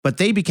but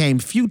they became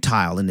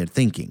futile in their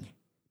thinking.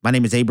 My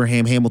name is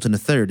Abraham Hamilton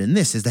III, and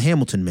this is the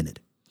Hamilton Minute.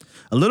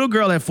 A little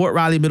girl at Fort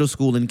Riley Middle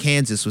School in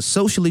Kansas was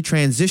socially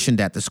transitioned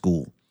at the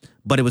school,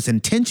 but it was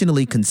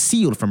intentionally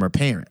concealed from her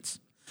parents.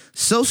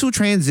 Social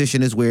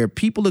transition is where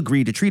people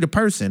agree to treat a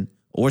person,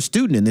 or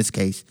student in this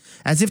case,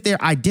 as if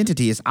their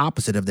identity is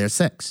opposite of their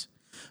sex.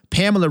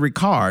 Pamela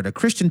Ricard, a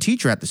Christian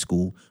teacher at the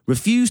school,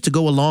 refused to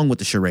go along with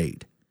the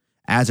charade.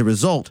 As a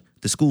result,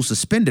 the school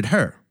suspended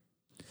her.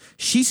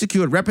 She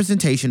secured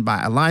representation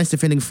by Alliance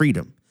Defending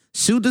Freedom,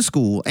 sued the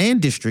school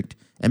and district,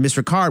 and Ms.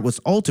 Ricard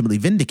was ultimately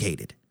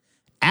vindicated.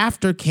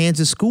 After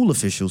Kansas school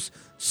officials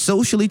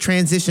socially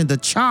transitioned the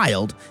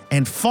child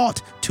and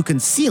fought to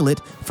conceal it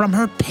from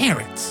her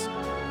parents.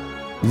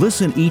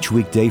 Listen each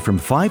weekday from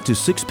 5 to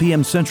 6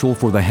 p.m. Central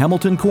for the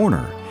Hamilton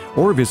Corner,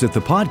 or visit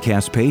the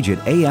podcast page at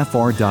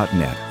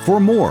afr.net for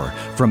more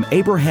from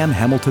Abraham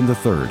Hamilton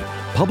III,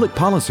 Public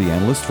Policy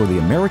Analyst for the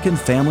American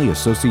Family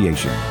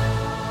Association.